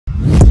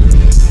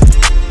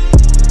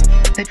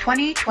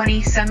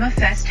2020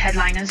 Summerfest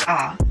headliners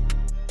are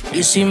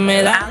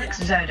Alex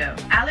Zurdo.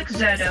 Alex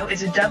Zurdo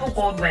is a Dove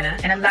Award winner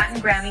and a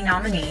Latin Grammy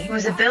nominee who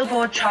is a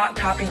Billboard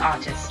chart-topping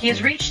artist. He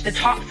has reached the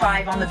top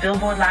 5 on the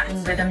Billboard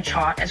Latin Rhythm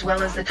chart as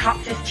well as the top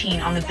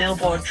 15 on the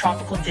Billboard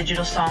Tropical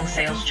Digital Song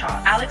Sales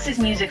chart. Alex's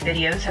music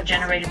videos have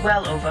generated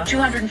well over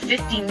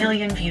 250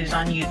 million views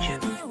on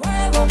YouTube.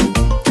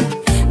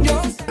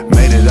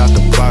 Made it out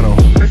the bottle.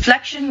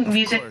 Reflection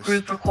music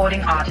group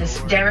recording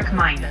artist Derek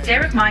Minor.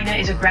 Derek Minor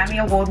is a Grammy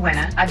Award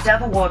winner, a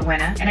Dove Award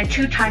winner, and a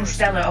 2-time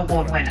Stellar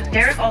Award winner.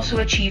 Derek also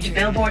achieved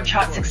Billboard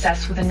chart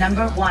success with a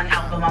 #1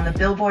 album on the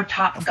Billboard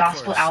Top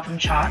Gospel Album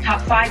chart,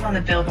 top 5 on the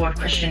Billboard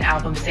Christian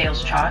Album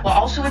Sales chart, while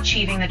also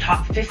achieving the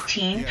top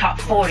 15, top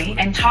 40,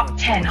 and top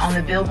 10 on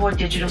the Billboard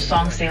Digital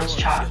Song Sales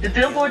chart, the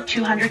Billboard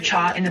 200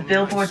 chart, and the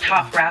Billboard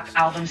Top Rap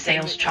Album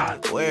Sales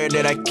chart. Where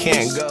did I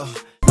can't go?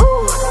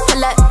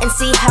 And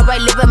see how I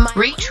live in my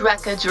Reach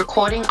Records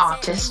recording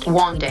artist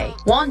Wande.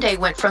 Wande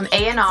went from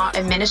A&R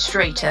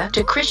administrator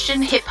to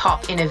Christian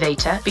hip-hop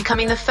innovator,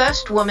 becoming the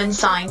first woman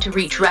signed to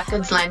Reach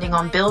Records, landing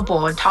on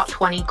Billboard Top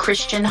 20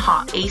 Christian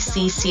Hot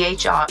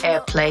ACCHR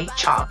Airplay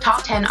chart,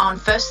 top 10 on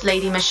First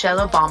Lady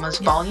Michelle Obama's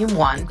Volume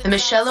 1, the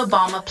Michelle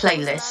Obama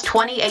Playlist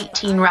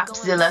 2018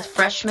 Rapzilla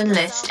Freshman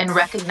List, and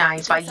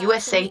recognized by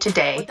USA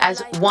Today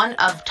as one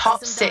of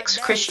top 6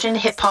 Christian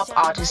hip-hop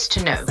artists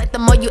to know. the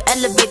more you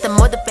elevate, the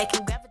more the fake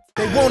can grab it.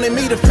 They wanted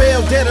me to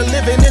fail, dead or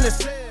living in a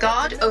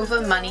God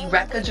Over Money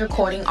Records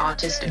recording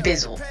artist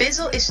Bizzle.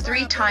 Bizzle is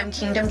 3-time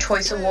Kingdom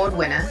Choice Award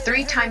winner,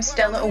 3-time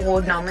Stellar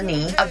Award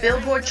nominee, a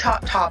Billboard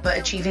chart topper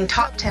achieving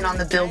top 10 on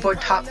the Billboard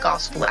Top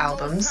Gospel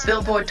Albums,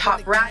 Billboard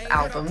Top Rap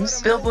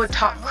Albums, Billboard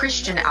Top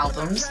Christian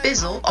Albums.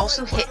 Bizzle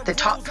also hit the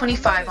top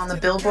 25 on the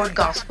Billboard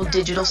Gospel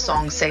Digital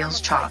Song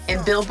Sales chart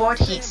and Billboard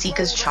Heat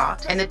Seekers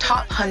chart, and the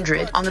top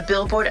 100 on the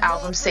Billboard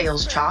Album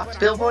Sales chart,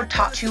 Billboard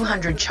Top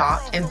 200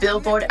 chart, and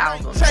Billboard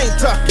Albums.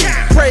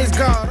 praise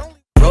God.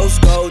 Rose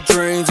gold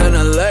dreams in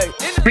LA.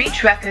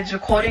 Reach Records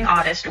recording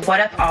artist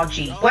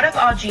WhatUpRG.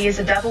 WhatUpRG is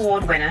a Dove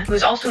Award winner who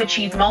has also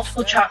achieved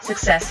multiple chart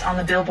success on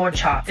the Billboard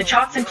chart. The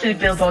charts include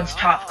Billboard's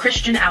Top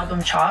Christian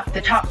Album chart,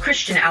 the Top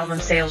Christian Album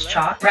Sales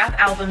chart, Rap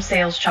Album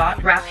Sales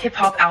chart, Rap Hip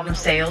Hop Album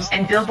Sales,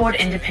 and Billboard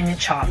Independent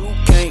chart.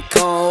 Can't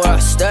come where I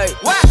stay.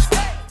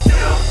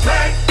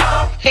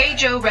 Hey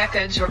Joe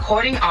Records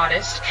recording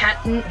artist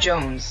Canton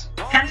Jones.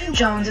 Canton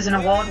Jones is an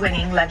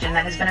award-winning legend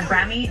that has been a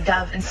Grammy,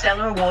 Dove, and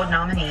Stellar Award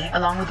nominee,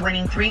 along with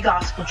winning 3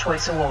 Gospel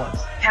Choice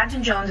Awards.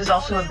 Canton Jones is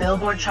also a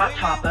Billboard chart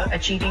topper,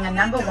 achieving a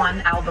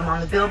 #1 album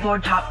on the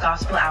Billboard Top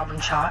Gospel Album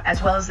chart,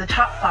 as well as the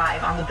top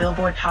 5 on the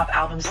Billboard Top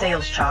Album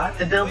Sales chart,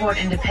 the Billboard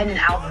Independent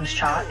Albums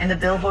chart, and the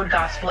Billboard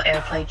Gospel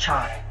Airplay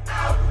chart.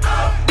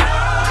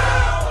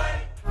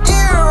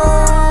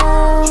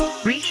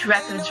 Reach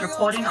Records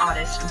recording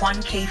artist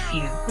 1K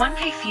Phew.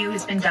 1K Phew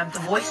has been dubbed the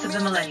voice of the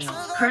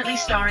millennials. Currently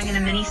starring in a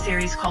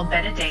mini-series called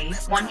Better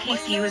Days, 1K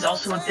Phew is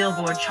also a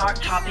Billboard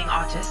chart-topping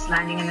artist,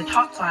 landing in the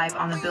top 5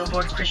 on the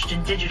Billboard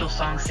Christian Digital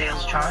Song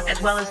Sales chart,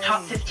 as well as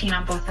top 15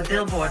 on both the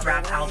Billboard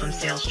Rap Album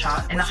Sales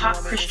chart and the Hot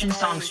Christian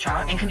Songs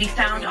chart, and can be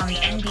found on the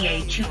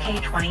NBA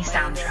 2K20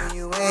 soundtrack.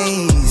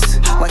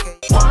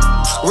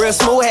 Real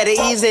smooth, had it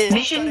easy.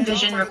 Mission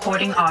Vision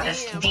recording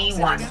artist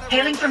D1.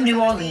 Hailing from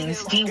New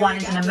Orleans, D1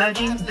 is an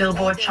emerging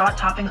Billboard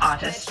chart-topping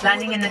artist,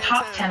 landing in the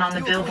top 10 on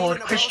the Billboard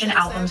Christian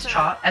Albums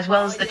chart, as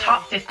well as the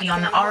top 50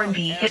 on the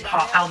R&B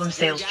Hip-Hop Album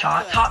Sales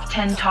chart, top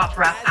 10 Top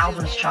Rap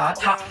Albums chart,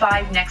 top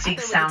 5 Next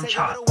Week Sound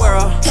chart.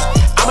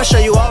 I'ma show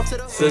you off.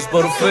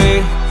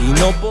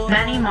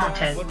 Manny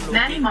Montes.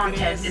 Manny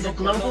Montes is a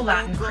global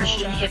Latin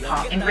Christian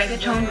hip-hop and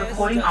reggaeton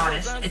recording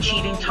artist,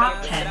 achieving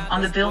top 10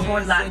 on the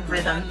Billboard Latin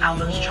Rhythm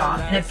Albums chart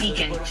and a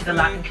beacon to the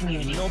Latin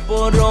community.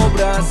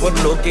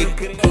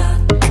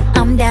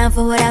 I'm down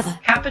for whatever.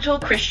 Capital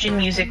Christian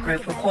Music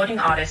Group recording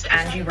artist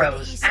Angie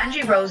Rose.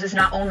 Angie Rose is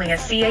not only a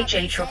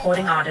CHH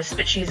recording artist,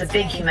 but she is a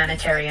big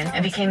humanitarian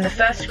and became the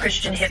first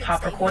Christian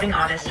hip-hop recording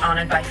artist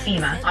honored by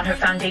FEMA on her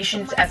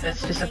foundation's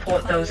efforts to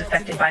support those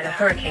affected by the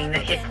hurricane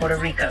that hit Puerto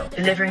Rico,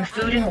 delivering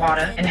food and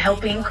water and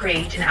helping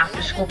create an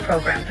after-school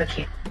program for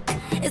kids.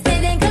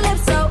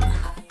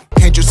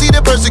 Can't you see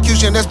the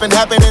persecution that's been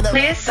happening?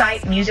 Clear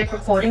Sight music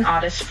recording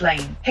artist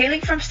Flame. Hailing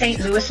from St.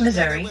 Louis,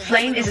 Missouri,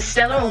 Flame is a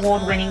Stellar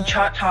Award-winning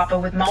chart topper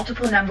with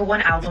multiple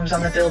 #1 albums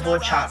on the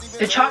Billboard charts.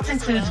 The charts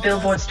includes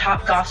Billboard's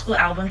Top Gospel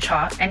Album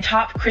chart and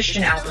Top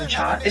Christian Album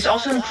chart. This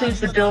also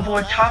includes the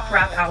Billboard Top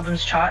Rap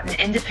Albums chart and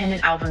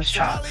Independent Albums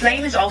chart.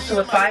 Flame is also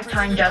a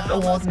 5-time Dove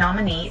Award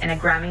nominee and a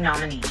Grammy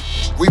nominee.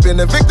 We've been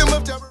a victim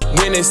of terror.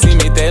 When they see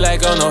me, they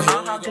like, oh no.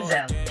 Aha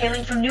Gazelle.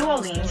 Hailing from New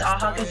Orleans,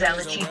 Aha Gazelle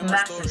achieved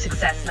massive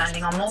success,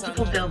 landing on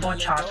multiple Billboard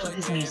charts with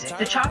his music.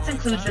 The charts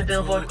includes the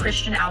Billboard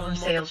Christian Album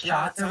Sales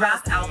chart, the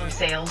Rap Album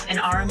Sales and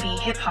R&B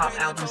Hip Hop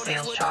Album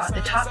Sales chart,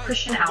 the Top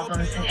Christian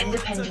Albums and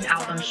Independent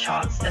Albums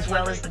charts, as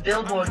well as the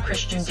Billboard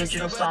Christian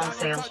Digital Song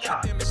Sales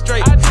chart.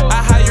 Straight,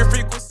 I higher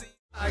frequency.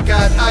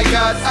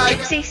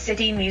 Gypsy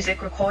City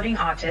music recording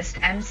artist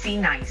Emcee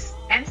N.I.C.E.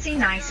 Emcee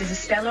N.I.C.E. is a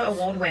Stellar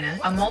Award winner,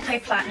 a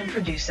multi-platinum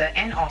producer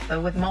and author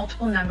with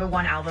multiple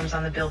 #1 albums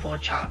on the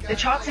Billboard chart. The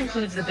charts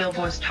includes the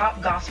Billboard's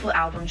Top Gospel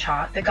Album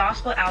chart, the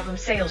Gospel Album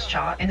Sales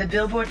chart, and the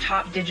Billboard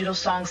Top Digital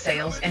Song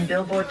Sales and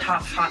Billboard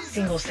Top Hot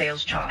Single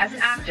Sales chart. As an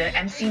actor,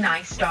 Emcee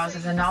N.I.C.E. stars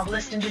as a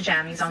novelist in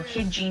pajamas on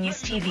Kid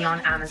Genius TV on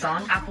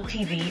Amazon, Apple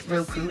TV,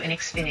 Roku, and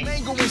Xfinity.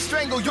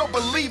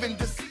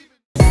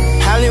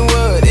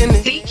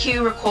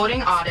 CQ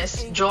recording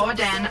artist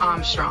Jor'dan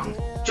Armstrong.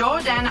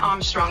 Jor'dan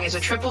Armstrong is a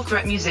triple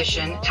threat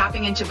musician,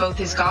 tapping into both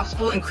his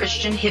gospel and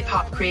Christian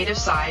hip-hop creative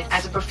side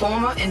as a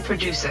performer and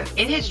producer.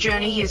 In his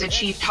journey, he has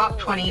achieved top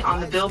 20 on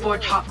the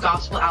Billboard Top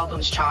Gospel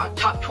Albums chart,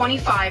 top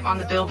 25 on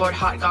the Billboard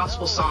Hot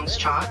Gospel Songs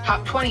chart,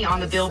 top 20 on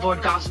the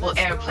Billboard Gospel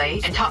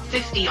Airplay, and top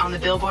 50 on the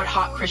Billboard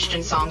Hot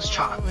Christian Songs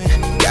chart.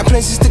 Got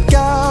places to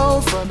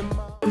go for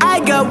the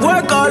I got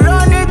work all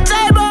on the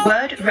table.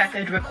 Word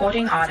record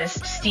recording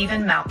artist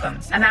Stephen Malcolm.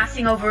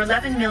 Amassing over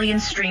 11 million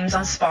streams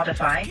on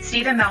Spotify,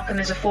 Stephen Malcolm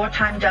is a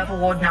 4-time Dove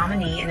Award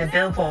nominee and a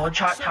Billboard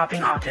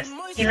chart-topping artist.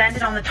 He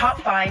landed on the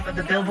top 5 of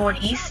the Billboard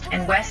East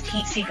and West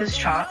Heat Seekers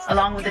charts,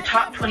 along with the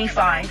top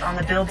 25 on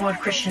the Billboard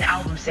Christian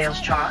Album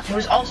Sales chart, and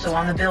was also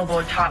on the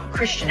Billboard Top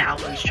Christian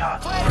Albums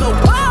chart.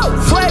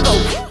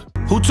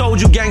 Who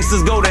told you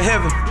gangsters go to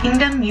heaven?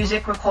 Kingdom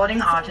music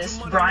recording artist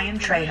Bryann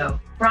Trejo.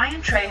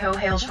 Bryann Trejo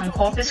hails from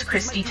Corpus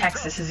Christi,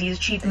 Texas, as he has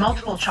achieved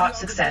multiple chart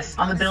success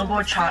on the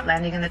Billboard chart,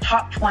 landing in the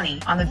top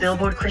 20 on the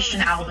Billboard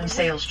Christian Album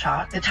Sales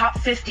chart, the top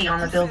 50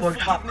 on the Billboard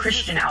Top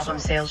Christian Album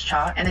Sales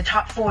chart, and the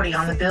top 40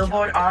 on the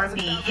Billboard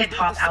R&B Hip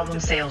Hop Album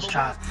Sales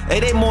chart.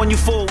 Hey, they mourn you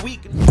for a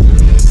week.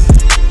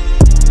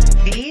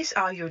 These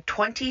are your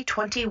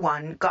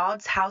 2021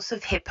 God's House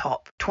of Hip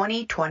Hop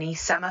 2020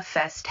 Summer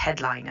Fest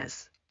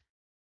headliners.